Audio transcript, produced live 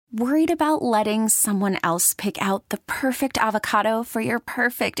Worried about letting someone else pick out the perfect avocado for your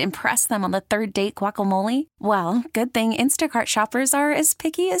perfect impress them on the third date guacamole? Well, good thing Instacart shoppers are as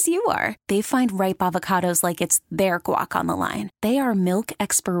picky as you are. They find ripe avocados like it's their guac on the line. They are milk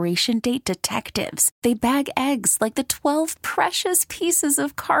expiration date detectives. They bag eggs like the 12 precious pieces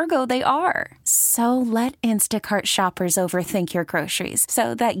of cargo they are. So let Instacart shoppers overthink your groceries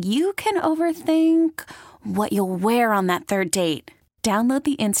so that you can overthink what you'll wear on that third date. Download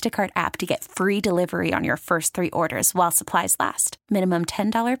the Instacart app to get free delivery on your first 3 orders while supplies last. Minimum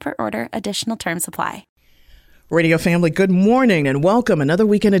 $10 per order. Additional terms apply. Radio family, good morning and welcome. Another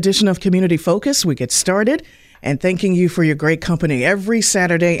weekend edition of Community Focus. We get started and thanking you for your great company every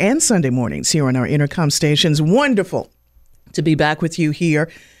Saturday and Sunday mornings here on our Intercom stations. Wonderful to be back with you here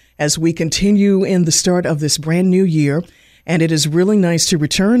as we continue in the start of this brand new year. And it is really nice to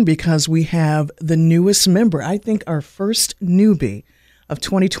return because we have the newest member. I think our first newbie of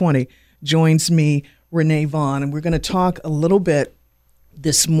 2020 joins me, Renee Vaughn. And we're going to talk a little bit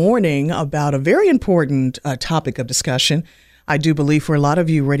this morning about a very important topic of discussion. I do believe for a lot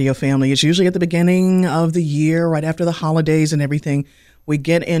of you radio family, it's usually at the beginning of the year, right after the holidays and everything, we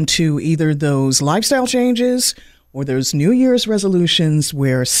get into either those lifestyle changes or those New Year's resolutions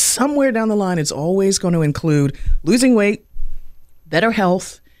where somewhere down the line, it's always going to include losing weight, better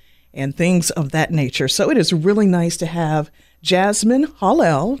health, and things of that nature. So it is really nice to have Jasmine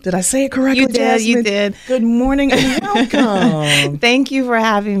Hallel. Did I say it correctly, Jasmine? You did. Good morning and welcome. Thank you for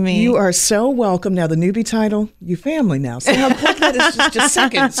having me. You are so welcome. Now, the newbie title, you family now. See how quick that is? Just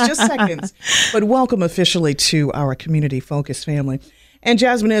seconds. But welcome officially to our Community Focus family. And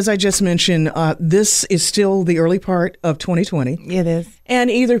Jasmine, as I just mentioned, this is still the early part of 2020. It is. And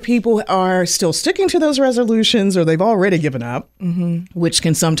either people are still sticking to those resolutions or they've already given up, which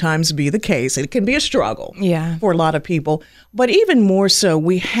can sometimes be the case. It can be a struggle for a lot of people. But even more so,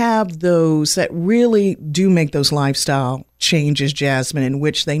 we have those that really do make those lifestyle changes, Jasmine, in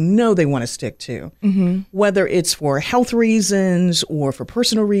which they know they want to stick to, whether it's for health reasons or for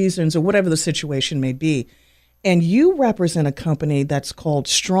personal reasons or whatever the situation may be. And you represent a company that's called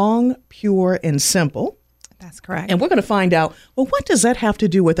Strong, Pure, and Simple. That's correct. And we're going to find out, well, what does that have to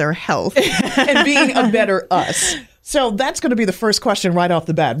do with our health and being a better us? So that's going to be the first question right off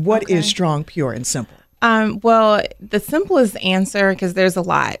the bat. What is Strong, Pure, and Simple? Well, the simplest answer, because there's a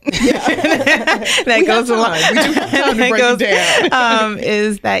lot that goes along. We do have time to break it down.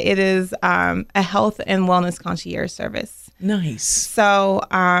 Is that it is a health and wellness concierge service. Nice. So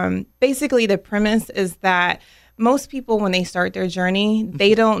basically the premise is that most people, when they start their journey,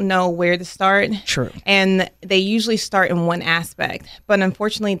 they don't know where to start. True. And they usually start in one aspect. But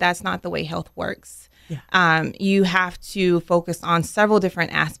unfortunately, that's not the way health works. Yeah. You have to focus on several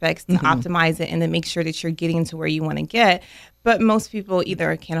different aspects to optimize it and to make sure that you're getting to where you want to get. But most people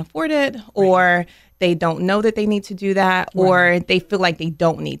either can't afford it or they don't know that they need to do that, or they feel like they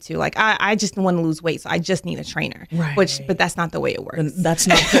don't need to. Like, I just want to lose weight, so I just need a trainer. Right. But that's not the way it works. And that's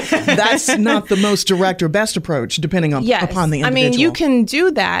not the most direct or best approach, depending on upon the individual. I mean, you can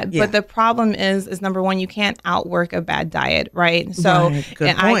do that, but the problem is number one, you can't outwork a bad diet, right? So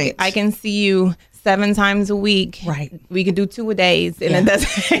Good point. I can see you 7 times a week. Right. We could do 2 a days, and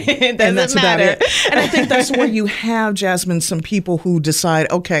it doesn't matter. And I think that's where you have, Jasmine, some people who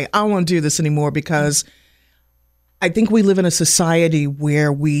decide, okay, I don't want to do this anymore because I think we live in a society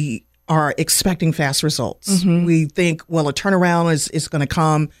where we are expecting fast results. We think, well, a turnaround is going to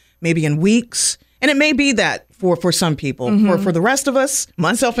come maybe in weeks. And it may be that for some people. For the rest of us,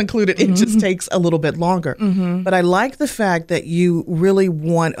 myself included, it just takes a little bit longer. But I like the fact that you really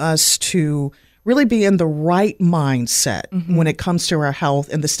want us to really be in the right mindset when it comes to our health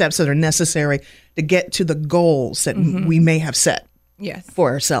and the steps that are necessary to get to the goals that we may have set for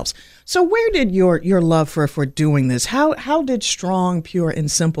ourselves. So where did your love for doing this? How did Strong, Pure,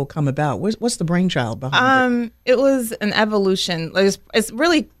 and Simple come about? What's the brainchild behind it? It was an evolution. It's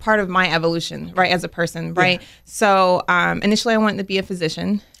really part of my evolution, right, as a person, right? Yeah. So initially I wanted to be a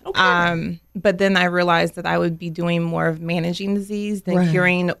physician. Okay. But then I realized that I would be doing more of managing disease than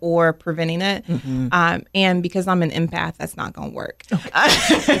curing or preventing it. And because I'm an empath, that's not going to work.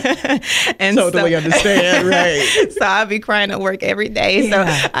 Okay. And totally understand, right. So I'd be crying at work every day. So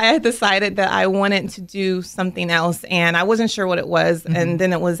I had decided that I wanted to do something else, and I wasn't sure what it was. And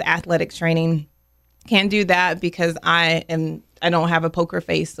then it was athletic training. Can't do that because I don't have a poker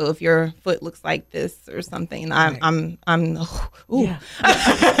face. So if your foot looks like this or something, I'm ooh.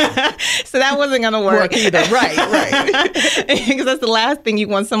 So that wasn't going to work either. Right. Because that's the last thing you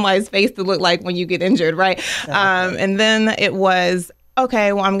want somebody's face to look like when you get injured, right? And then it was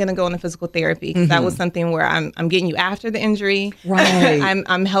okay, well, I'm going to go into physical therapy because that was something where I'm getting you after the injury. Right.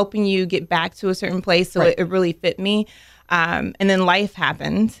 I'm helping you get back to a certain place. So it really fit me. And then life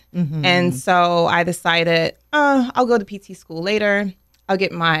happened. And so I decided, I'll go to PT school later. I'll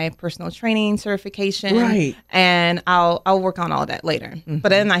get my personal training certification. Right. And I'll work on all that later. But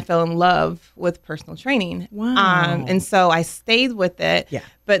then I fell in love with personal training. Wow. And so I stayed with it. Yeah.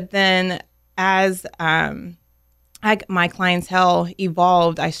 But then as my clientele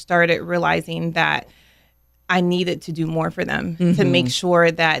evolved, I started realizing that I needed to do more for them to make sure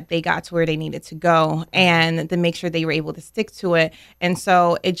that they got to where they needed to go and to make sure they were able to stick to it. And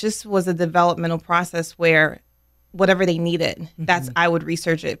so it just was a developmental process where whatever they needed, I would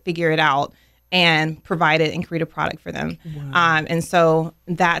research it, figure it out, and provide it and create a product for them. Wow. And so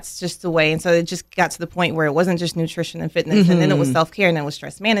that's just the way. And so it just got to the point where it wasn't just nutrition and fitness, and then it was self-care, and then it was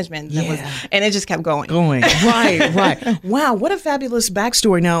stress management, and it just kept going. Right. Wow, what a fabulous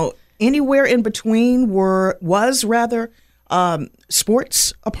backstory. Now, anywhere in between was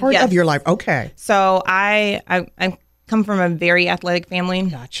sports a part of your life? Okay. So I come from a very athletic family.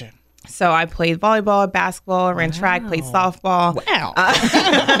 Gotcha. So I played volleyball, basketball, ran track, played softball.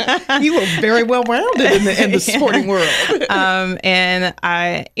 Wow. You were very well rounded in the sporting world. And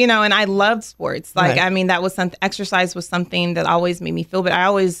I loved sports. I mean, that was exercise was something that always made me feel, but I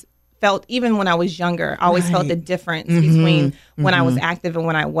always felt, even when I was younger, I always felt the difference between when I was active and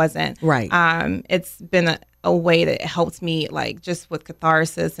when I wasn't. Right. It's been a way that helps me, just with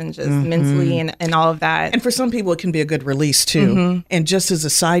catharsis and just mentally and all of that. And for some people, it can be a good release too. And just as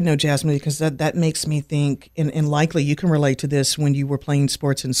a side note, Jasmine, because that makes me think, and likely you can relate to this when you were playing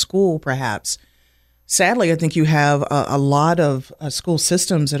sports in school, perhaps. Sadly, I think you have a lot of school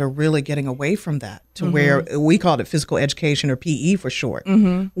systems that are really getting away from that to where we call it physical education, or PE for short,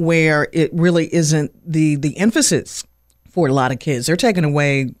 where it really isn't the emphasis for a lot of kids. They're taking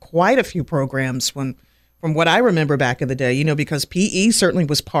away quite a few programs from what I remember back in the day, because PE certainly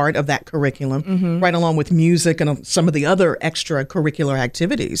was part of that curriculum, right along with music and some of the other extracurricular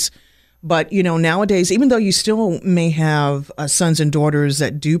activities. But, nowadays, even though you still may have sons and daughters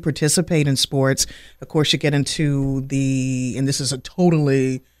that do participate in sports, of course, you get into and this is a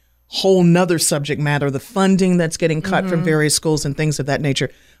totally whole nother subject matter, the funding that's getting cut from various schools and things of that nature.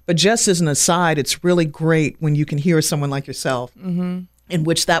 But just as an aside, it's really great when you can hear someone like yourself, in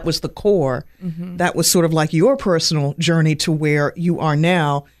which that was the core, that was sort of like your personal journey to where you are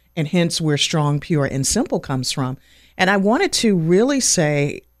now, and hence where Strong, Pure, and Simple comes from. And I wanted to really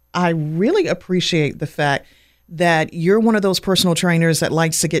say, I really appreciate the fact that you're one of those personal trainers that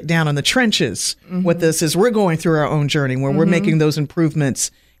likes to get down in the trenches with this as we're going through our own journey, where we're making those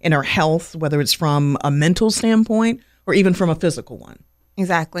improvements in our health, whether it's from a mental standpoint or even from a physical one.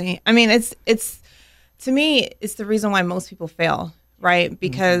 Exactly. I mean, it's to me, it's the reason why most people fail, right?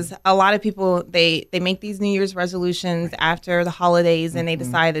 Because a lot of people, they make these New Year's resolutions after the holidays, and they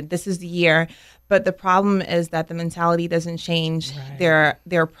decide that this is the year. But the problem is that the mentality doesn't change. Right.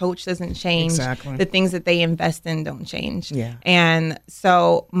 Their approach doesn't change. Exactly. The things that they invest in don't change. Yeah. And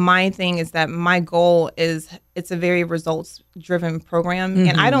so my thing is that my goal is, it's a very results-driven program.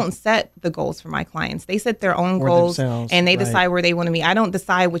 And I don't set the goals for my clients. They set their own goals and they decide where they want to be. I don't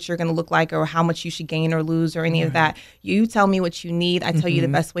decide what you're going to look like or how much you should gain or lose or any of that. You tell me what you need. I tell you the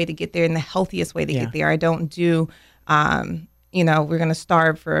best way to get there and the healthiest way to get there. I don't do... we're going to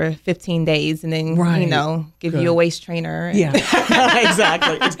starve for 15 days and then, give you a waist trainer. Yeah,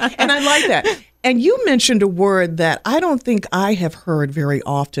 exactly. And I like that. And you mentioned a word that I don't think I have heard very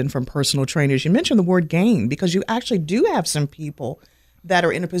often from personal trainers. You mentioned the word gain, because you actually do have some people that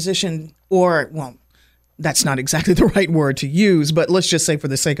are in a position, that's not exactly the right word to use, but let's just say for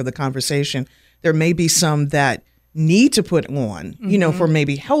the sake of the conversation, there may be some that need to put on, for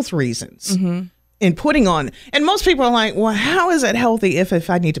maybe health reasons. In putting on, and most people are like, well, how is it healthy if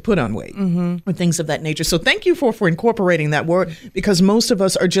I need to put on weight or things of that nature? So thank you for incorporating that word, because most of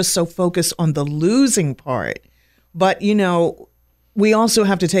us are just so focused on the losing part. But, we also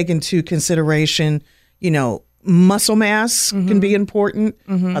have to take into consideration, muscle mass can be important.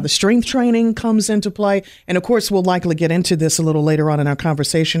 The strength training comes into play. And of course, we'll likely get into this a little later on in our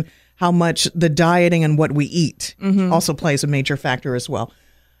conversation, how much the dieting and what we eat also plays a major factor as well.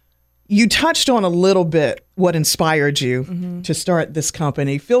 You touched on a little bit what inspired you to start this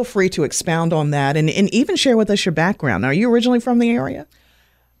company. Feel free to expound on that and even share with us your background. Are you originally from the area?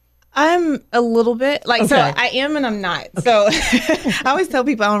 I'm a little bit so I am and I'm not. Okay. So I always tell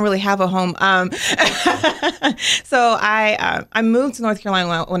people I don't really have a home. So I moved to North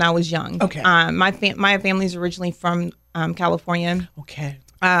Carolina when I was young. Okay. My family's originally from California. Okay.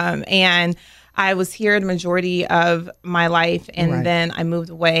 And I was here the majority of my life, and then I moved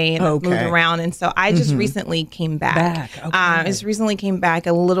away and moved around. And so I just recently came back. Okay. I just recently came back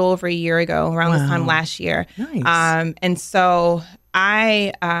a little over a year ago, around this time last year. Nice. And so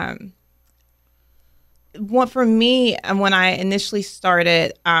for me, when I initially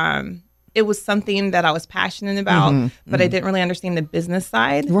started, it was something that I was passionate about, but I didn't really understand the business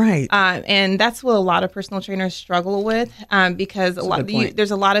side. Right. And that's what a lot of personal trainers struggle with, because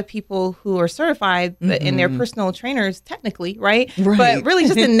there's a lot of people who are certified, but and they're personal trainers technically, right? But really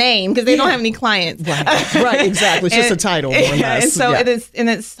just a name, because they don't have any clients. Right. Exactly. It's just a title, more or less. And so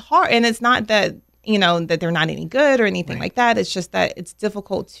it's hard, and it's not that that they're not any good or anything like that. It's just that it's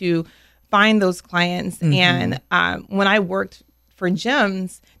difficult to find those clients. And when I worked for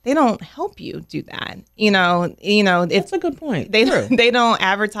gyms, they don't help you do that. That's a good point. They don't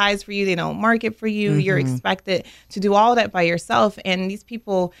advertise for you. They don't market for you. You're expected to do all that by yourself. And these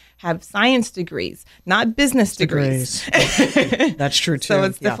people have science degrees, not business degrees. That's true too. So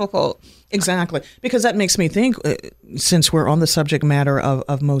it's difficult. Exactly. Because that makes me think, since we're on the subject matter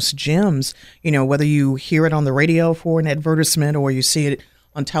of most gyms, whether you hear it on the radio for an advertisement or you see it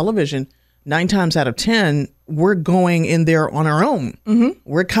on television, 9 times out of 10, we're going in there on our own.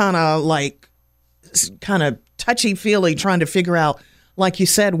 We're kind of touchy-feely trying to figure out, like you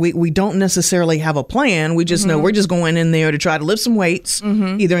said, we don't necessarily have a plan. We just know we're just going in there to try to lift some weights,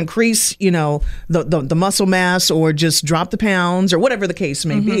 either increase, the muscle mass or just drop the pounds or whatever the case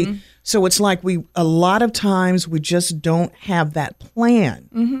may be. So it's like a lot of times we just don't have that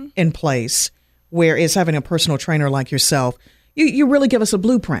plan in place, whereas having a personal trainer like yourself, you really give us a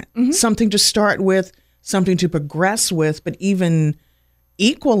blueprint, something to start with, something to progress with, but even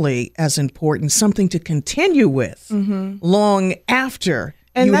equally as important, something to continue with long after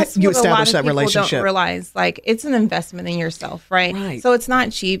you establish that relationship. And that's what a lot of people don't realize. Like, it's an investment in yourself, right? So it's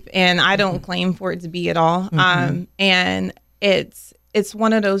not cheap, and I don't claim for it to be at all. And it's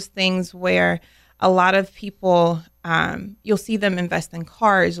one of those things where a lot of people, you'll see them invest in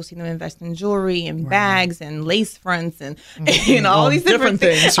cars, you'll see them invest in jewelry and bags and lace fronts and all these different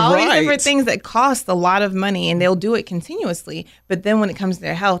things, all these different things that cost a lot of money, and they'll do it continuously. But then when it comes to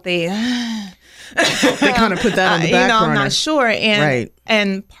their health, they kind of put that on the back burner. I'm not sure.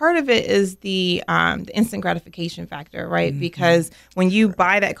 And part of it is the instant gratification factor, right? Because when you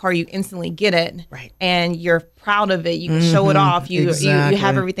buy that car, you instantly get it, and you're proud of it. You can show it off. You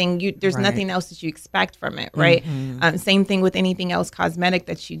have everything. There's nothing else that you expect from it, right? Same thing with anything else cosmetic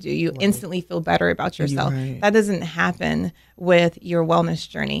that you do. You instantly feel better about yourself. That doesn't happen with your wellness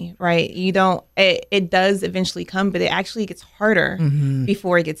journey, right? You don't. It does eventually come, but it actually gets harder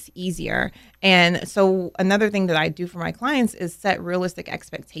before it gets easier. And so another thing that I do for my clients is set realistic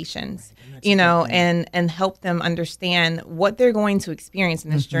expectations, and help them understand what they're going to experience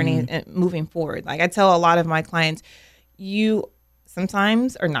in this journey and moving forward. Like, I tell a lot of my clients, you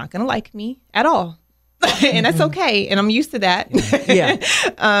sometimes are not going to like me at all. And that's okay. And I'm used to that.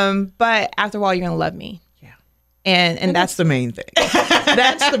 But after a while, you're going to love me. And that's the main thing.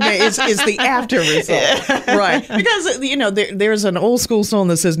 That's the main, is the after result. Right. Because, there's an old school song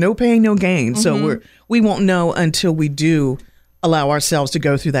that says no pain, no gain. So we won't know until we do allow ourselves to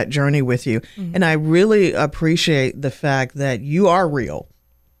go through that journey with you. And I really appreciate the fact that you are real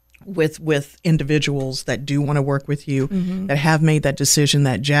with individuals that do want to work with you, that have made that decision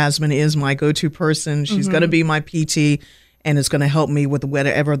that Jasmine is my go-to person. She's going to be my PT and is going to help me with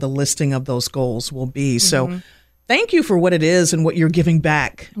whatever the listing of those goals will be. So thank you for what it is and what you're giving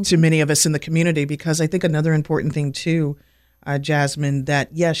back to many of us in the community, because I think another important thing too, Jasmine, that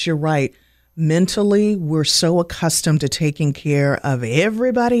yes, you're right. Mentally, we're so accustomed to taking care of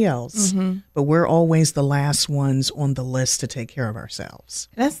everybody else, but we're always the last ones on the list to take care of ourselves.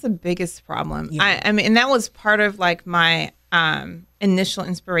 That's the biggest problem. I mean, and that was part of like my initial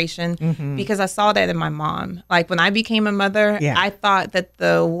inspiration, because I saw that in my mom. Like, when I became a mother, I thought that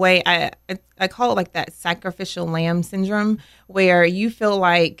the way I call it like that sacrificial lamb syndrome, where you feel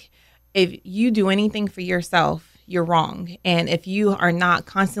like if you do anything for yourself, you're wrong. And if you are not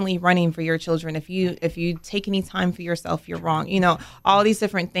constantly running for your children, if you take any time for yourself, you're wrong. All these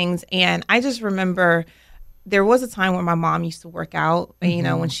different things. And I just remember there was a time when my mom used to work out,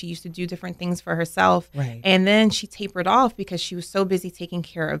 when she used to do different things for herself. And then she tapered off because she was so busy taking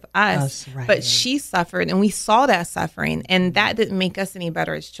care of us. But she suffered, and we saw that suffering, and that didn't make us any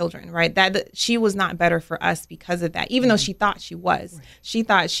better as children, right? That she was not better for us because of that, even though she thought she was. She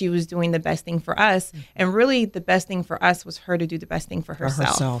thought she was doing the best thing for us. And really the best thing for us was her to do the best thing for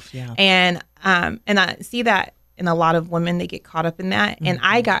herself. And I see that in a lot of women. They get caught up in that. And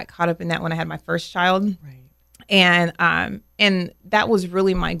I got caught up in that when I had my first child. And that was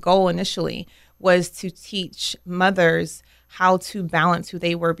really my goal initially, was to teach mothers how to balance who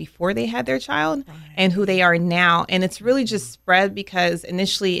they were before they had their child and who they are now. And it's really just spread because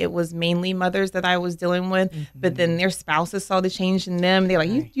initially it was mainly mothers that I was dealing with, but then their spouses saw the change in them. They're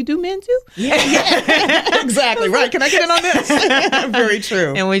like, you do men too? Yeah. Exactly. Right. Can I get in on this? Very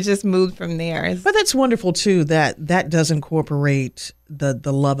true. And we just moved from there. But that's wonderful too, that does incorporate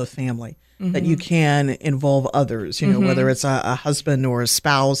the love of family. That you can involve others, whether it's a husband or a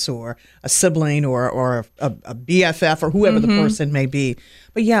spouse or a sibling or a BFF or whoever the person may be.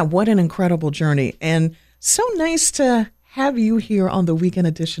 But yeah, what an incredible journey. And so nice to have you here on the weekend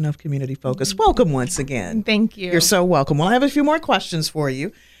edition of Community Focus. Welcome once again. Thank you. You're so welcome. Well, I have a few more questions for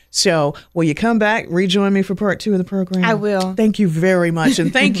you. So will you come back, rejoin me for part 2 of the program? I will. Thank you very much.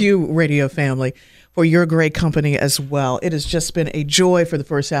 And thank you, radio family, for your great company as well. It has just been a joy for the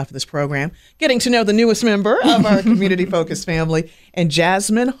first half of this program, getting to know the newest member of our Community Focus family, and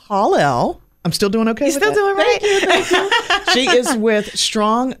Jasmine Hallel. I'm still doing okay with that? Still doing right. Thank you. She is with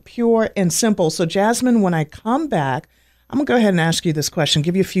Strong, Pure, and Simple. So, Jasmine, when I come back, I'm going to go ahead and ask you this question,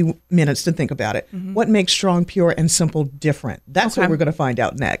 give you a few minutes to think about it. What makes Strong, Pure, and Simple different? That's what we're going to find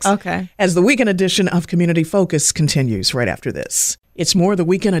out next. Okay. As the weekend edition of Community Focus continues right after this. It's more the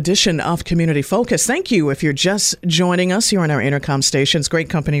weekend edition of Community Focus. Thank you if you're just joining us here on our Intercom stations. Great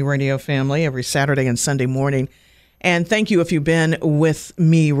company radio family every Saturday and Sunday morning. And thank you if you've been with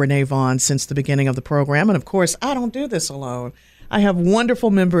me, Renee Vaughn, since the beginning of the program. And of course, I don't do this alone. I have wonderful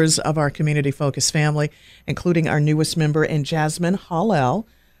members of our Community Focus family, including our newest member in Jasmine Hallel.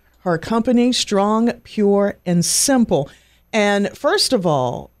 Her company, Strong, Pure, and Simple. And first of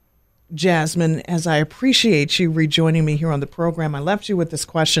all, Jasmine, as I appreciate you rejoining me here on the program, I left you with this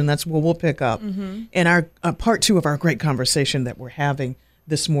question. That's what we'll pick up in our part 2 of our great conversation that we're having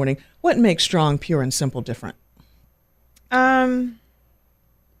this morning. What makes Strong, Pure, and Simple different?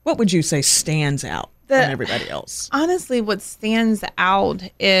 What would you say stands out from everybody else? Honestly, what stands out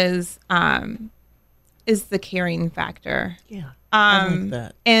is the caring factor. Yeah, I like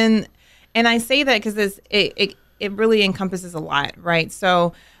that. And I say that because it really encompasses a lot, right?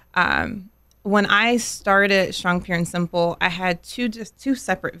 So when I started Strong, Pure, and Simple, I had two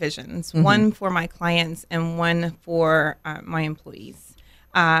separate visions, one for my clients and one for my employees.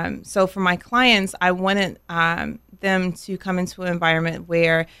 So for my clients, I wanted them to come into an environment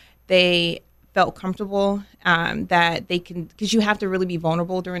where they felt comfortable, that they can, because you have to really be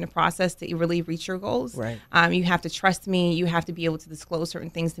vulnerable during the process to really reach your goals. Right. You have to trust me. You have to be able to disclose certain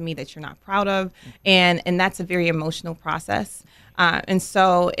things to me that you're not proud of. And that's a very emotional process. And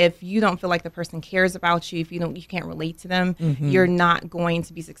so if you don't feel like the person cares about you, if you can't relate to them, you're not going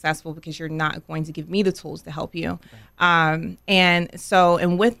to be successful because you're not going to give me the tools to help you. Right.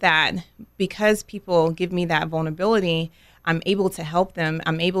 And with that, because people give me that vulnerability, I'm able to help them.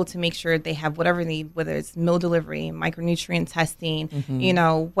 I'm able to make sure they have whatever they need, whether it's meal delivery, micronutrient testing,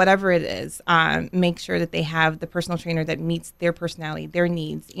 whatever it is. Make sure that they have the personal trainer that meets their personality, their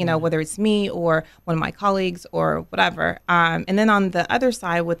needs, whether it's me or one of my colleagues or whatever. And then on the other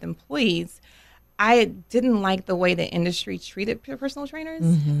side with employees, I didn't like the way the industry treated personal trainers.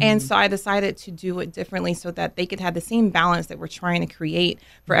 And so I decided to do it differently so that they could have the same balance that we're trying to create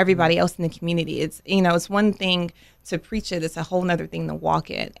for everybody else in the community. It's, it's one thing to preach it. It's a whole nother thing to walk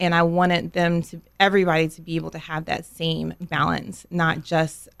it. And I wanted everybody to be able to have that same balance, not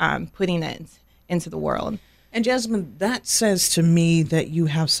just putting it into the world. And Jasmine, that says to me that you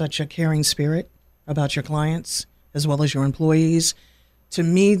have such a caring spirit about your clients as well as your employees. To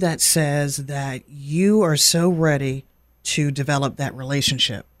me, that says that you are so ready to develop that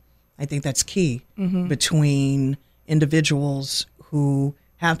relationship. I think that's key between individuals who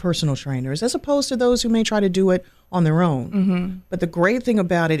have personal trainers as opposed to those who may try to do it on their own. But the great thing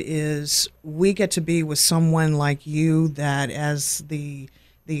about it is we get to be with someone like you that, as the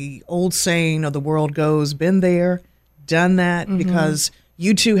old saying of the world goes, been there, done that, because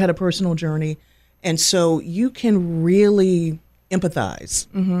you too had a personal journey. And so you can really empathize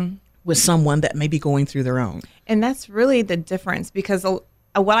with someone that may be going through their own. And that's really the difference, because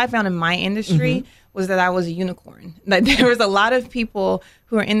what I found in my industry was that I was a unicorn. Like, there was a lot of people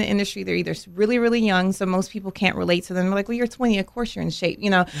who are in the industry. They're either really, really young, so most people can't relate to them. They're like, well, you're 20, of course you're in shape,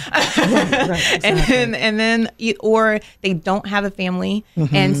 Right, exactly. and then or they don't have a family,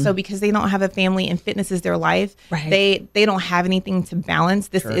 and so because they don't have a family and fitness is their life, they don't have anything to balance.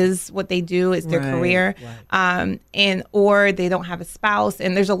 This is what they do, it's their career, and or they don't have a spouse,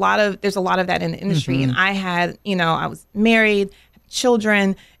 and there's a lot of that in the industry. And I had, I was married,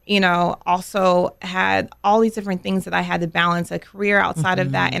 children, also had all these different things that I had to balance, a career outside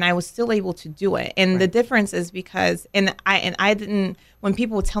of that, and I was still able to do it. And the difference is because, and I didn't when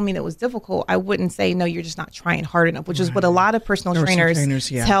people tell me that it was difficult, I wouldn't say, no, you're just not trying hard enough, which is what a lot of personal trainers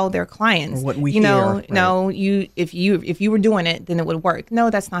tell their clients. Or what we hear. Right. No, if you were doing it, then it would work. No,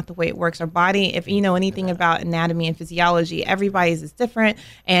 that's not the way it works. Our body, if you know anything about anatomy and physiology, everybody's is different,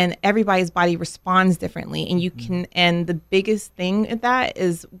 and everybody's body responds differently. And you can, and the biggest thing at that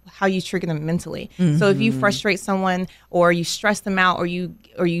is how you trigger them mentally. So if you frustrate someone, or you stress them out, or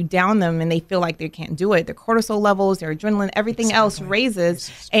you down them, and they feel like they can't do it, their cortisol levels, their adrenaline, everything else raises,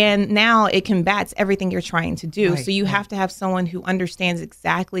 and now it combats everything you're trying to do. So you have to have someone who understands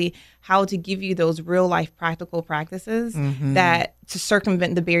exactly how to give you those real life practical practices that to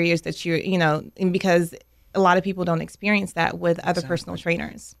circumvent the barriers that and because a lot of people don't experience that with other personal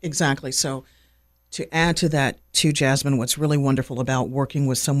trainers. Exactly. So to add to that too, Jasmine, what's really wonderful about working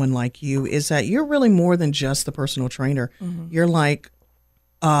with someone like you is that you're really more than just the personal trainer. You're like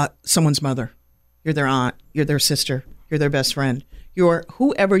someone's mother. You're their aunt. You're their sister. You're their best friend. You're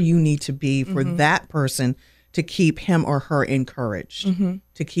whoever you need to be for that person to keep him or her encouraged,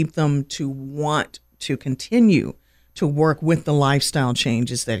 to keep them to want to continue to work with the lifestyle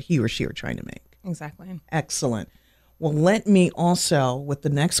changes that he or she are trying to make. Exactly. Excellent. Well, let me also, with the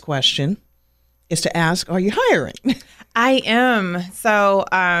next question, is to ask, are you hiring? I am. So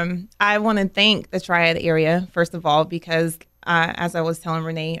I want to thank the Triad area, first of all, because as I was telling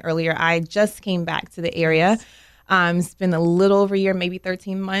Renee earlier, I just came back to the area. It's been a little over a year, maybe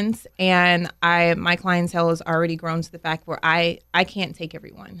 13 months. And my clientele has already grown to the fact where I can't take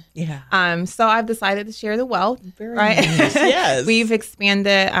everyone. Yeah. So I've decided to share the wealth. Very right? nice. Yes. We've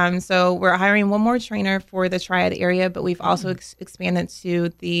expanded. So we're hiring one more trainer for the Triad area, but we've also expanded to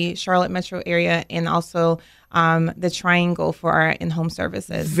the Charlotte metro area, and also the Triangle for our in-home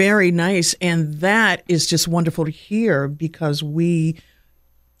services. Very nice. And that is just wonderful to hear, because we,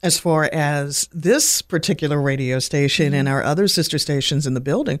 as far as this particular radio station and our other sister stations in the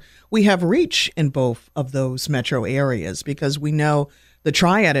building, we have reach in both of those metro areas, because we know the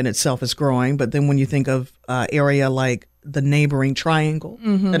Triad in itself is growing. But then when you think of area like the neighboring Triangle,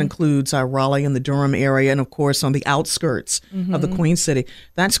 that includes Raleigh and the Durham area, and of course on the outskirts of the Queen City,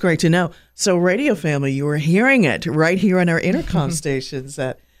 that's great to know. So radio family, you are hearing it right here on our intercom stations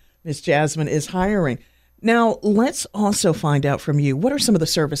that Miss Jasmine is hiring. Now, let's also find out from you, what are some of the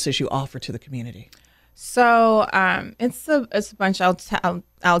services you offer to the community? So it's a bunch.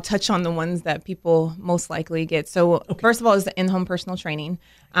 I'll touch on the ones that people most likely get. So first of all is the in-home personal training.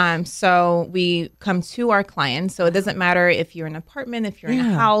 So we come to our clients. So it doesn't matter if you're in an apartment, if you're in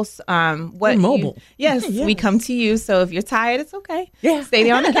a house. We're mobile. Yes, we come to you. So if you're tired, it's okay. Yeah. Stay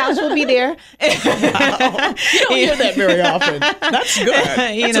there on the couch. We'll be there. Wow. You don't hear that very often. That's good.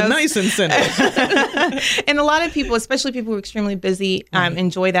 That's a nice incentive. And a lot of people, especially people who are extremely busy,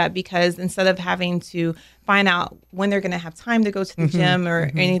 enjoy that, because instead of having to find out when they're going to have time to go to the gym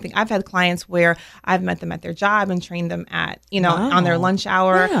or anything. I've had clients where I've met them at their job and trained them at, on their lunch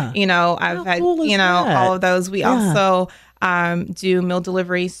hour. Yeah. I've had, all of those. We also do meal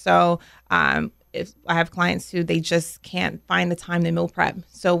delivery. So if I have clients who they just can't find the time to meal prep.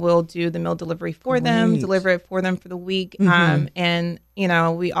 So we'll do the meal delivery for them, deliver it for them for the week. And,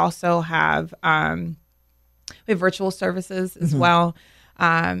 we also have, we have virtual services as well.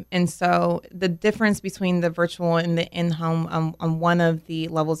 And so the difference between the virtual and the in-home on one of the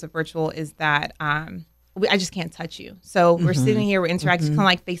levels of virtual is that I just can't touch you. So we're sitting here, we're interacting, kind of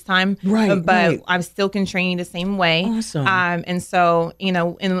like FaceTime, but I still can train you the same way. Awesome. And so,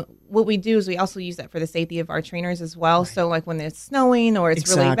 and what we do is we also use that for the safety of our trainers as well. So like when it's snowing or it's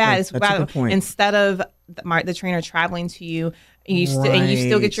really bad, it's That's a good point. Instead of the trainer traveling to you, and you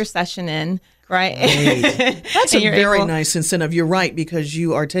still get your session in. Right. That's a very nice incentive. You're right, because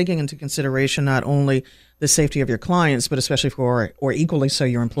you are taking into consideration not only the safety of your clients, but especially or equally so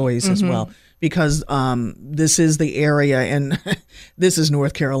your employees as well. Because this is the area, and this is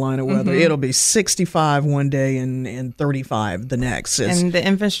North Carolina weather. It'll be 65 one day and 35 the next. And the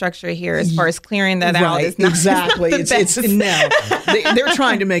infrastructure here, as far as clearing that out, is not exactly. It's no. They're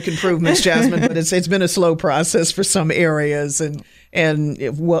trying to make improvements, Jasmine, but it's been a slow process for some areas, and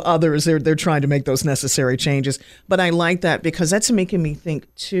others they're trying to make those necessary changes. But I like that, because that's making me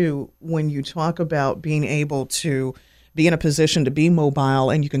think too, when you talk about being able to be in a position to be mobile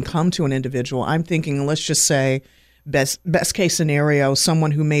and you can come to an individual. I'm thinking, let's just say best case scenario,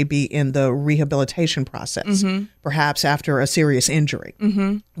 someone who may be in the rehabilitation process, perhaps after a serious injury,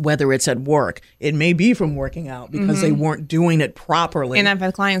 whether it's at work, it may be from working out because they weren't doing it properly. And I've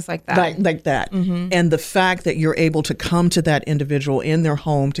had clients like that. Like that. And the fact that you're able to come to that individual in their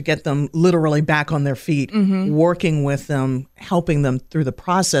home to get them literally back on their feet, working with them, helping them through the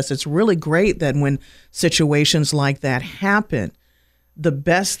process. It's really great that when situations like that happen, the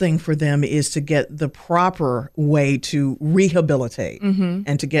best thing for them is to get the proper way to rehabilitate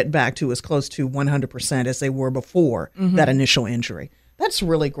and to get back to as close to 100% as they were before that initial injury. That's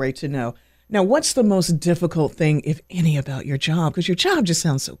really great to know. Now, what's the most difficult thing, if any, about your job? Because your job just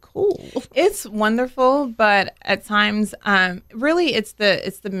sounds so cool. It's wonderful, but at times, really, it's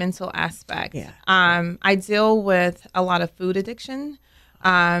the mental aspect. Yeah. I deal with a lot of food addiction.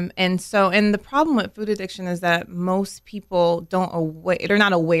 And the problem with food addiction is that most people they're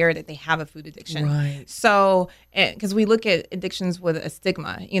not aware that they have a food addiction. Right. So, because we look at addictions with a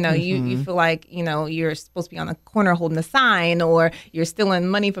stigma, you feel like, you're supposed to be on the corner holding a sign, or you're stealing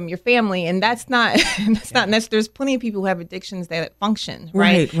money from your family. And that's not, there's plenty of people who have addictions that function,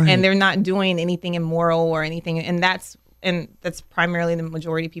 right? And they're not doing anything immoral or anything. And that's primarily the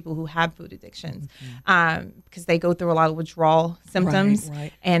majority of people who have food addictions, because they go through a lot of withdrawal symptoms,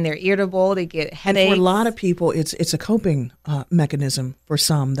 and they're irritable. They get headaches. And for a lot of people, it's a coping mechanism. For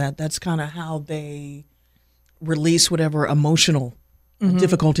some, that's kind of how they release whatever emotional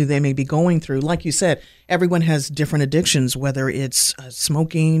difficulty they may be going through. Like you said, everyone has different addictions, whether it's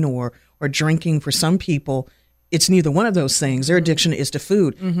smoking or drinking. For some people, it's neither one of those things. Their addiction is to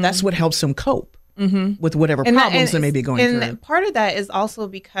food. That's what helps them cope with whatever problems they may be going through. And part of that is also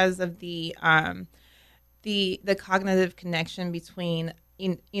because of the cognitive connection between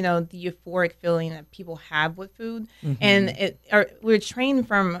the euphoric feeling that people have with food, and we're trained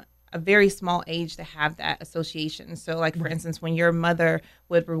from a very small age to have that association. So, like for instance, when your mother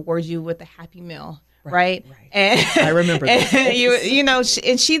would reward you with a Happy Meal. Right. And I remember that.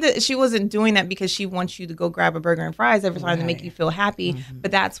 And she wasn't doing that because she wants you to go grab a burger and fries every time to make you feel happy. But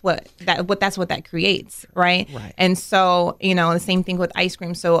that's what that creates. Right. And so, the same thing with ice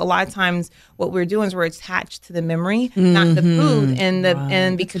cream. So a lot of times what we're doing is we're attached to the memory, not the food.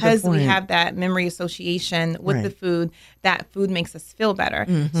 And because we have that memory association with the food, that food makes us feel better.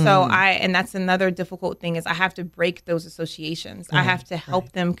 So and that's another difficult thing, is I have to break those associations. I have to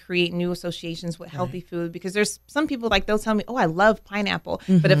help them create new associations with healthy food, because there's some people, like, they'll tell me, oh, I love pineapple,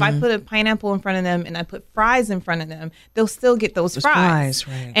 but if I put a pineapple in front of them and I put fries in front of them, they'll still get those fries.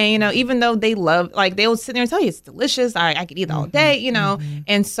 And even though they love, like, they'll sit there and tell you it's delicious, I could eat it all day,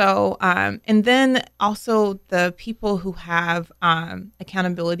 and so and then also the people who have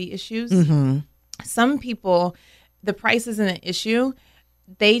accountability issues. Some people, the price isn't an issue.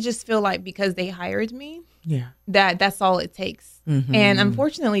 They just feel like because they hired me, that's all it takes. And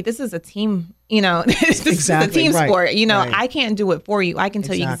unfortunately, this is a team, this is a team sport. I can't do it for you. I can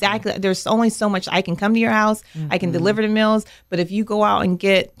tell you exactly. There's only so much I can come to your house. I can deliver the meals. But if you go out and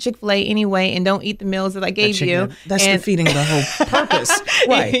get Chick-fil-A anyway and don't eat the meals that I gave you, that's defeating the whole purpose.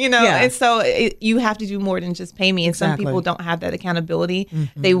 And so you have to do more than just pay me. And some people don't have that accountability.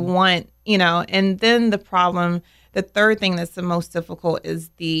 They want, and then the third thing that's the most difficult is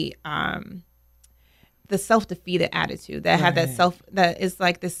the self-defeated attitude that have that is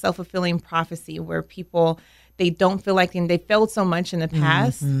like this self-fulfilling prophecy, where people, they don't feel like they failed so much in the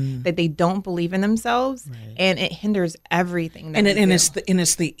past that they don't believe in themselves, and it hinders everything.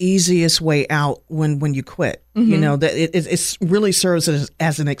 It's the easiest way out when you quit. That it really serves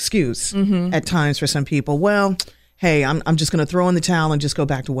as an excuse at times for some people. Well, hey, I'm just going to throw in the towel and just go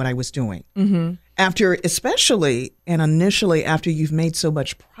back to what I was doing. Especially and initially after you've made so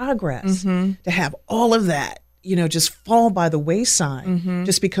much progress, to have all of that, just fall by the wayside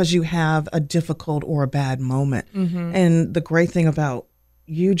just because you have a difficult or a bad moment. And the great thing about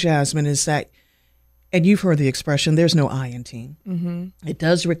you, Jasmine, is that, and you've heard the expression, there's no I in team. It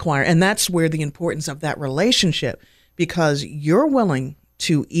does require, and that's where the importance of that relationship, because you're willing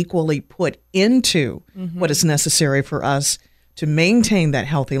to equally put into what is necessary for us to maintain that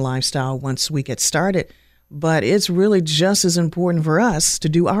healthy lifestyle once we get started. But it's really just as important for us to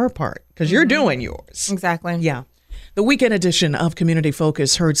do our part, because you're doing yours. Exactly. Yeah. The weekend edition of Community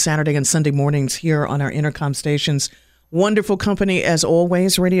Focus, heard Saturday and Sunday mornings here on our Intercom stations. Wonderful company as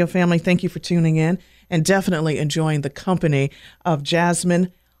always, radio family. Thank you for tuning in, and definitely enjoying the company of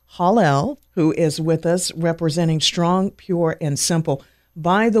Jasmine Hallel, who is with us representing Strong, Pure, and Simple.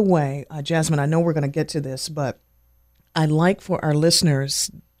 By the way, Jasmine, I know we're going to get to this, but I'd like for our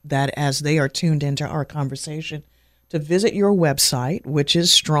listeners that as they are tuned into our conversation to visit your website, which is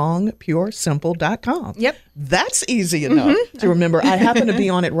strongpuresimple.com. Yep. That's easy enough to remember. I happen to be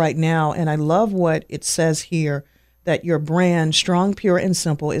on it right now, and I love what it says here, that your brand, Strong, Pure, and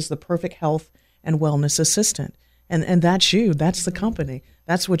Simple, is the perfect health and wellness assistant. And that's you. That's the company.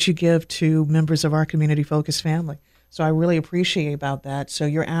 That's what you give to members of our Community Focus family. So I really appreciate about that. So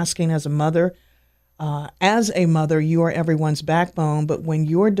you're asking as a mother, you are everyone's backbone, but when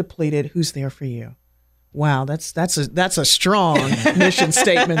you're depleted, who's there for you? Wow, that's a strong mission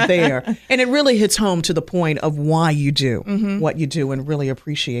statement there. And it really hits home to the point of why you do what you do, and really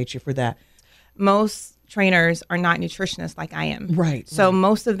appreciate you for that. Most trainers are not nutritionists like I am. Right. So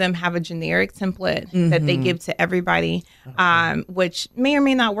most of them have a generic template that they give to everybody, which may or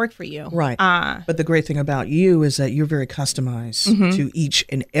may not work for you. Right. But the great thing about you is that you're very customized to each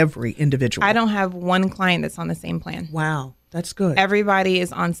and every individual. I don't have one client that's on the same plan. Wow. That's good. Everybody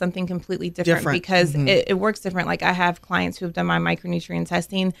is on something completely different. Because it works different. Like I have clients who have done my micronutrient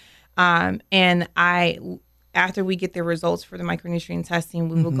testing, and after we get their results for the micronutrient testing,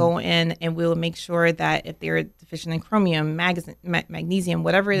 we will go in and we will make sure that if they're deficient in chromium, magnesium,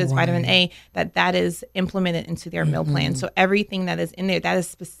 whatever it is, vitamin A, that is implemented into their meal plan. So everything that is in there, that is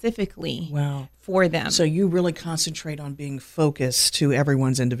specifically for them. So you really concentrate on being focused to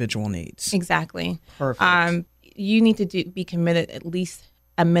everyone's individual needs. Exactly. Perfect. You need to be committed at least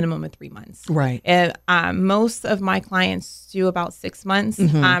a minimum of 3 months. Right. Most of my clients do about 6 months.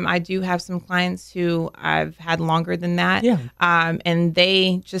 I do have some clients who I've had longer than that. Yeah. And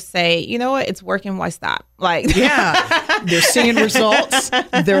they just say, you know what, it's working, why stop? Like, yeah, they're seeing results.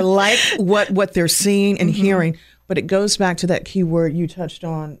 They're like what they're seeing and hearing. But it goes back to that key word you touched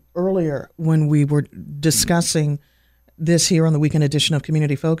on earlier when we were discussing this here on the weekend edition of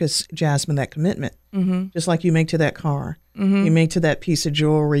Community Focus, Jasmine, that commitment. Just like you make to that car, you make to that piece of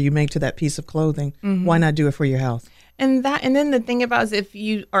jewelry, you make to that piece of clothing. Why not do it for your health? And then the thing about is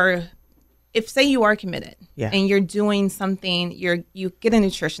if say you are committed and you're doing something, you get a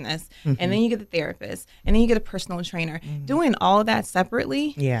nutritionist and then you get a therapist and then you get a personal trainer. Doing all of that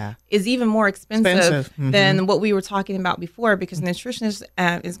separately is even more expensive than what we were talking about before, because a nutritionist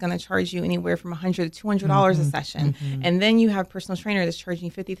is going to charge you anywhere from $100 to $200 a session. And then you have a personal trainer that's charging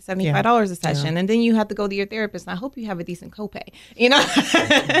you $50 to $75 a session. And then you have to go to your therapist. And I hope you have a decent copay, you know?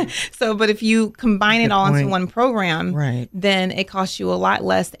 So, but if you combine it all into one program, then it costs you a lot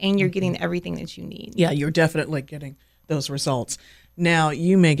less and you're getting everything that you need. Yeah, you're definitely getting those results. Now,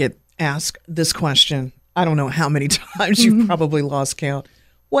 you may get asked this question, I don't know how many times, you've probably lost count.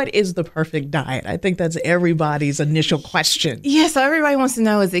 What is the perfect diet? I think that's everybody's initial question. Yeah, so everybody wants to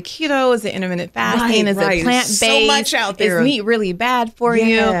know, is it keto? Is it intermittent fasting? Is it plant-based? So much out there. Is meat really bad for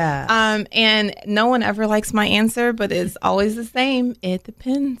you? And no one ever likes my answer, but it's always the same. It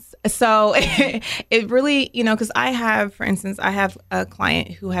depends. So it really, because I have a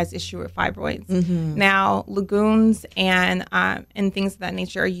client who has issue with fibroids. Now, legumes and things of that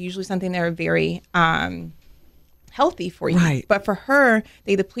nature are usually something that are very healthy for you, but for her,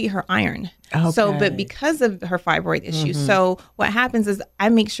 they deplete her iron. So, but because of her fibroid issue, so what happens is I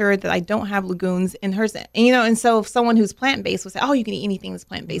make sure that I don't have legumes in hers. And so if someone who's plant-based will say, "Oh, you can eat anything that's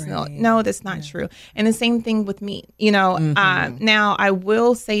plant-based." No, that's not true. And the same thing with meat. Now I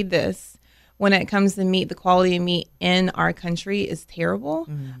will say this: when it comes to meat, the quality of meat in our country is terrible,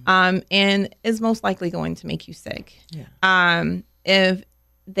 and is most likely going to make you sick. If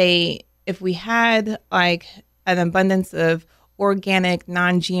we had like an abundance of organic,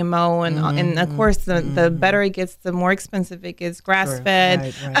 non-GMO, and of course, the better it gets, the more expensive it gets.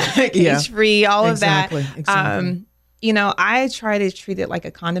 Grass-fed, cage-free, all of that. Exactly. I try to treat it like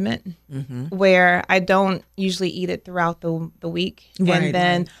a condiment, where I don't usually eat it throughout the week, and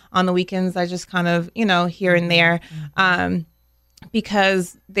then on the weekends I just kind of here and there.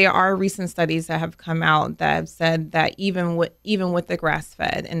 Because there are recent studies that have come out that have said that even with the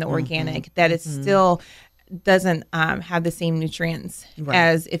grass-fed and the organic, that it still doesn't have the same nutrients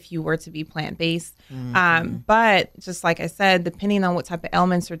as if you were to be plant-based. But just like I said, depending on what type of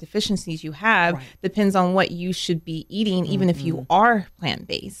elements or deficiencies you have, depends on what you should be eating, even if you are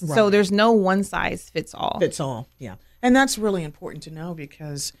plant-based. So there's no one size fits all. Yeah. And that's really important to know,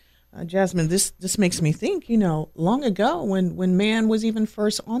 because Jasmine, this makes me think, long ago when man was even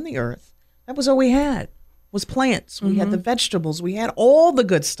first on the earth, that was all we had. Was plants. We had the vegetables. We had all the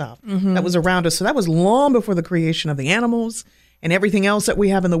good stuff that was around us. So that was long before the creation of the animals and everything else that we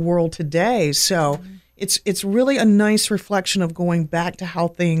have in the world today. So it's really a nice reflection of going back to how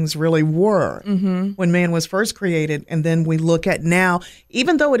things really were when man was first created. And then we look at now,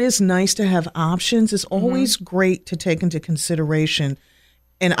 even though it is nice to have options, it's always great to take into consideration.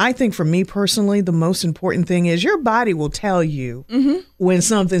 And I think for me personally, the most important thing is your body will tell you when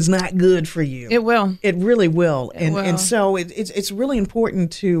something's not good for you. It will. It really will. It will. And so it's really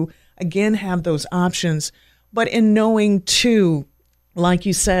important to, again, have those options. But in knowing, too, like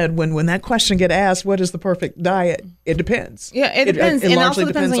you said, when that question get asked, what is the perfect diet? It depends. Yeah, it depends. It also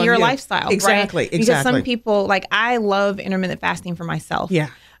depends on your lifestyle. Exactly. Because some people, like I love intermittent fasting for myself. Yeah.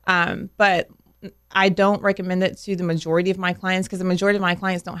 But I don't recommend it to the majority of my clients because the majority of my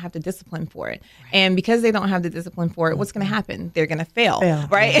clients don't have the discipline for it. Right. And because they don't have the discipline for it, what's going to happen? They're going to fail.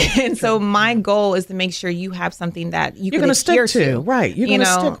 Right. Yeah. And so my goal is to make sure you have something that you're going to stick to. Right. You're going to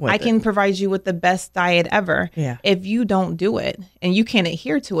stick with I can provide you with the best diet ever. Yeah. If you don't do it and you can't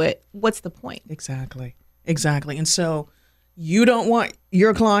adhere to it, what's the point? Exactly. And so you don't want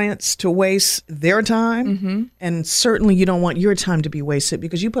your clients to waste their time. And certainly you don't want your time to be wasted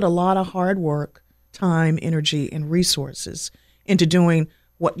because you put a lot of hard work, time, energy, and resources into doing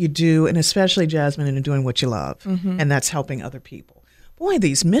what you do, and especially, Jasmine, into doing what you love, and that's helping other people. Boy,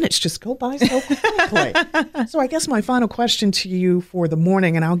 these minutes just go by so quickly. So I guess my final question to you for the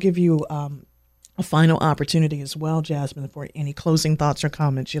morning, and I'll give you a final opportunity as well, Jasmine, for any closing thoughts or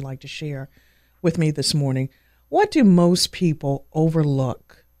comments you'd like to share with me this morning. What do most people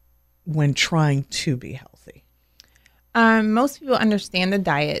overlook when trying to be healthy? Most people understand the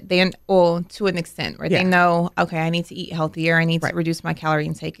diet. To an extent, right? Yeah. They know, okay, I need to eat healthier. I need to reduce my calorie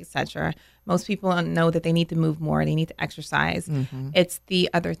intake, etc. Most people know that they need to move more. They need to exercise. It's the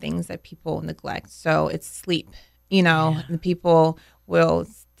other things that people neglect. So it's sleep. The people will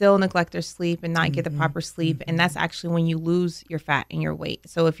still neglect their sleep and not get the proper sleep. And that's actually when you lose your fat and your weight.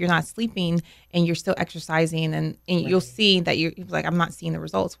 So if you're not sleeping and you're still exercising and you'll see that you're like, I'm not seeing the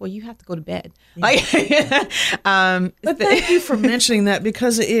results. Well, you have to go to bed. Yeah. But thank you for mentioning that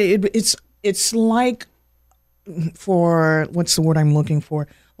because it's like, for what's the word I'm looking for?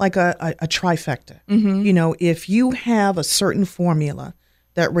 Like a trifecta. If you have a certain formula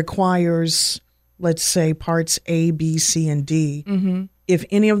that requires, let's say, parts A, B, C, and D, if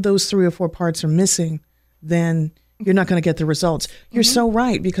any of those 3 or 4 parts are missing, then you're not going to get the results. You're so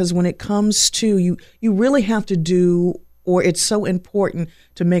right, because when it comes to you really have to do, or it's so important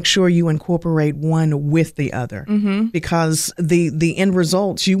to make sure you incorporate one with the other, because the end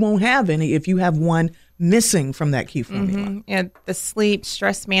results, you won't have any if you have one missing from that key formula. Yeah, the sleep,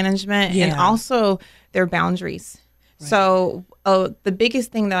 stress management, and also their boundaries. Right. So the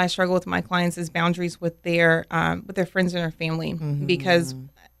biggest thing that I struggle with my clients is boundaries with their friends and their family. Because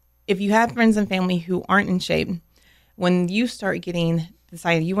if you have friends and family who aren't in shape, when you start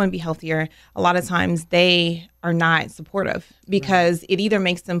deciding you want to be healthier, a lot of times they are not supportive because it either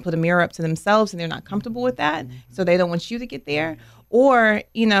makes them put a mirror up to themselves and they're not comfortable with that. So they don't want you to get there. Or,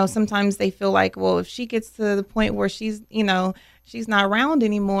 sometimes they feel like, well, if she gets to the point where she's not around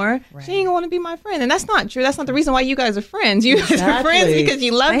anymore, she ain't gonna want to be my friend. And that's not true. That's not the reason why you guys are friends. You guys are friends because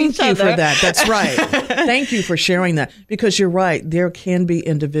you love each other. Thank you for that. That's right. Thank you for sharing that, because you're right. There can be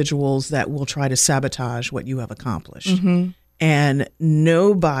individuals that will try to sabotage what you have accomplished. And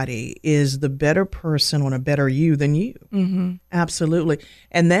nobody is the better person on a better you than you. Absolutely.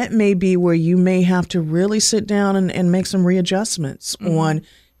 And that may be where you may have to really sit down and make some readjustments on,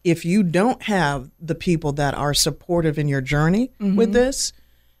 if you don't have the people that are supportive in your journey with this.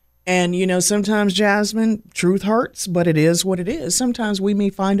 And, sometimes, Jasmine, truth hurts, but it is what it is. Sometimes we may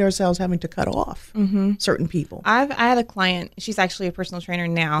find ourselves having to cut off certain people. I had a client, she's actually a personal trainer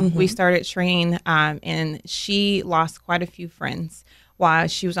now. We started training and she lost quite a few friends while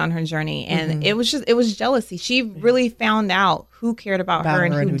she was on her journey. And it was jealousy. She really found out who cared about her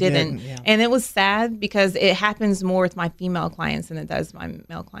and who didn't. Yeah. And it was sad because it happens more with my female clients than it does my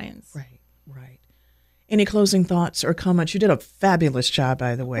male clients. Right. Any closing thoughts or comments? You did a fabulous job,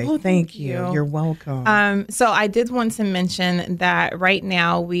 by the way. Oh, thank you. You're welcome. So I did want to mention that right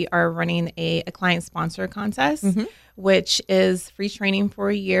now we are running a client sponsor contest, which is free training for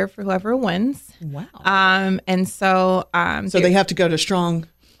a year for whoever wins. Wow. And so they have to go to Strong,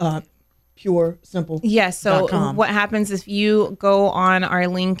 Pure, Simple. Yes. So what happens if you go on our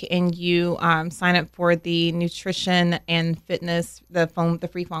link and you sign up for the nutrition and fitness, the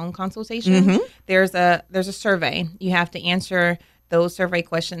free phone consultation? There's a survey. You have to answer those survey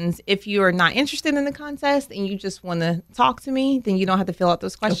questions. If you are not interested in the contest and you just want to talk to me, then you don't have to fill out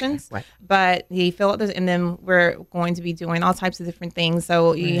those questions. Okay, right. But you fill out those, and then we're going to be doing all types of different things.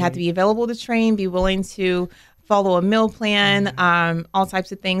 So you have to be available to train, be willing to follow a meal plan, all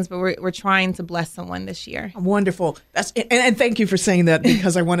types of things, but we're trying to bless someone this year. Wonderful. And thank you for saying that,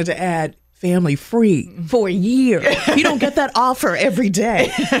 because I wanted to add family free for a year. You don't get that offer every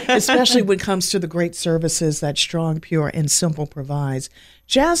day, especially when it comes to the great services that Strong, Pure, and Simple provides.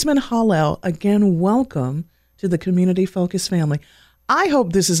 Jasmine Hallel, again, welcome to the Community Focus family. I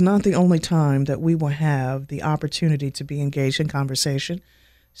hope this is not the only time that we will have the opportunity to be engaged in conversation.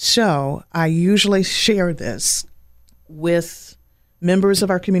 So I usually share this with members of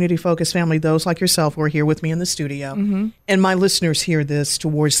our Community Focus family, those like yourself who are here with me in the studio, and my listeners hear this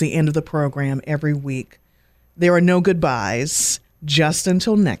towards the end of the program every week. There are no goodbyes. just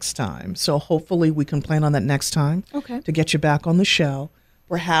until next time. So hopefully we can plan on that next time to get you back on the show.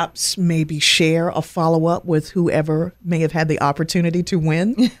 Perhaps maybe share a follow-up with whoever may have had the opportunity to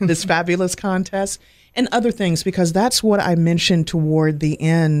win this fabulous contest and other things, because that's what I mentioned toward the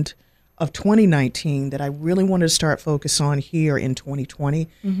end of 2019 that I really want to start focus on here in 2020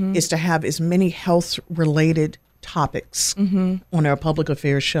 is to have as many health-related topics on our public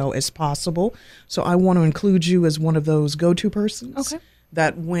affairs show as possible. So I want to include you as one of those go-to persons.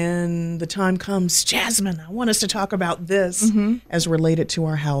 That when the time comes, Jasmine, I want us to talk about this as related to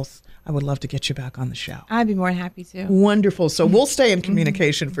our health. I would love to get you back on the show. I'd be more than happy to. Wonderful. So we'll stay in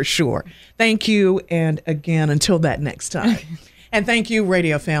communication for sure. Thank you. And again, until that next time. And thank you,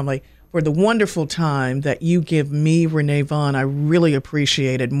 radio family, for the wonderful time that you give me, Renee Vaughn. I really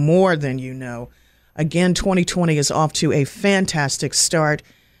appreciate it more than you know. Again, 2020 is off to a fantastic start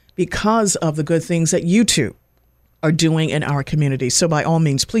because of the good things that you two are doing in our community. So by all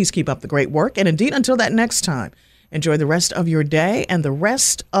means, please keep up the great work. And indeed, until that next time, enjoy the rest of your day and the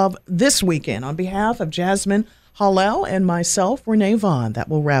rest of this weekend. On behalf of Jasmine Hallel and myself, Renee Vaughn, that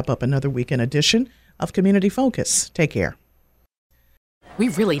will wrap up another weekend edition of Community Focus. Take care. We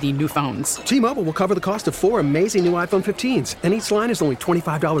really need new phones. T-Mobile will cover the cost of 4 amazing new iPhone 15s, and each line is only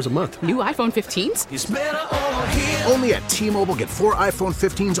 $25 a month. New iPhone 15s? It's better over here. Only at T-Mobile, get 4 iPhone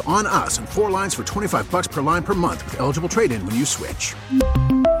 15s on us and 4 lines for $25 per line per month with eligible trade-in when you switch.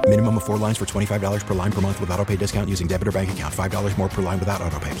 Minimum of 4 lines for $25 per line per month with autopay discount using debit or bank account. $5 more per line without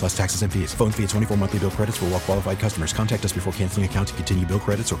autopay, plus taxes and fees. Phone fee at 24 monthly bill credits for well-qualified customers. Contact us before canceling account to continue bill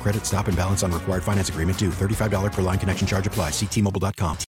credits or credit stop and balance on required finance agreement due. $35 per line connection charge applies. See T-Mobile.com.